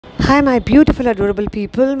Hi, my beautiful, adorable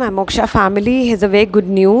people, my Moksha family. Here's a very good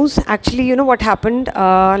news. Actually, you know what happened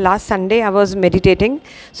last Sunday? I was meditating.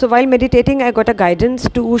 So, while meditating, I got a guidance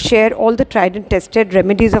to share all the tried and tested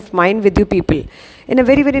remedies of mine with you people in a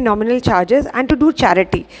very, very nominal charges and to do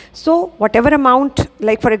charity. So, whatever amount,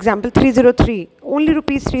 like for example, 303, only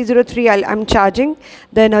rupees 303, I'm charging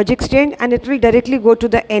the energy exchange and it will directly go to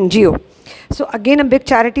the NGO. So, again, a big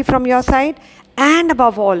charity from your side, and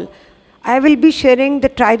above all, I will be sharing the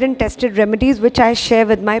tried and tested remedies which I share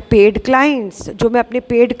with my paid clients. जो मैं अपने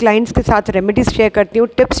paid clients के साथ remedies share करती हूँ,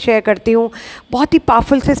 tips share करती हूँ, बहुत ही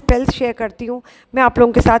powerful से spells share करती हूँ. मैं आप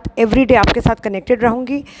लोगों के साथ every day आपके साथ connected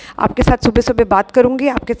रहूँगी, आपके साथ सुबह सुबह बात करूँगी,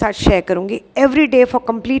 आपके साथ share करूँगी. Every day for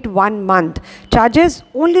complete 1 month. Charges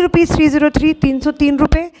only rupees 303, 303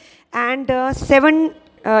 रुपए and 7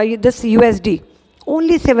 this USD.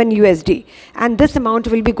 Only 7 USD, and this amount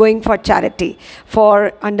will be going for charity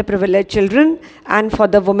for underprivileged children and for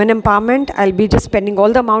the women empowerment. I'll be just spending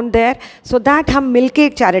all the amount there so that हम मिलके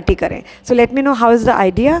एक charity करें. So let me know how is the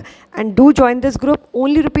idea and do join this group.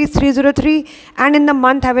 Only rupees 303, and in the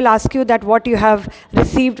month I will ask you that what you have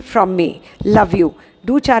received from me. Love you.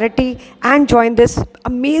 Do charity and join this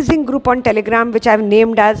amazing group on Telegram which I've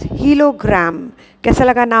named as Healogram. कैसा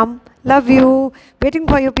लगा नाम? Love you. Waiting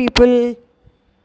for you people.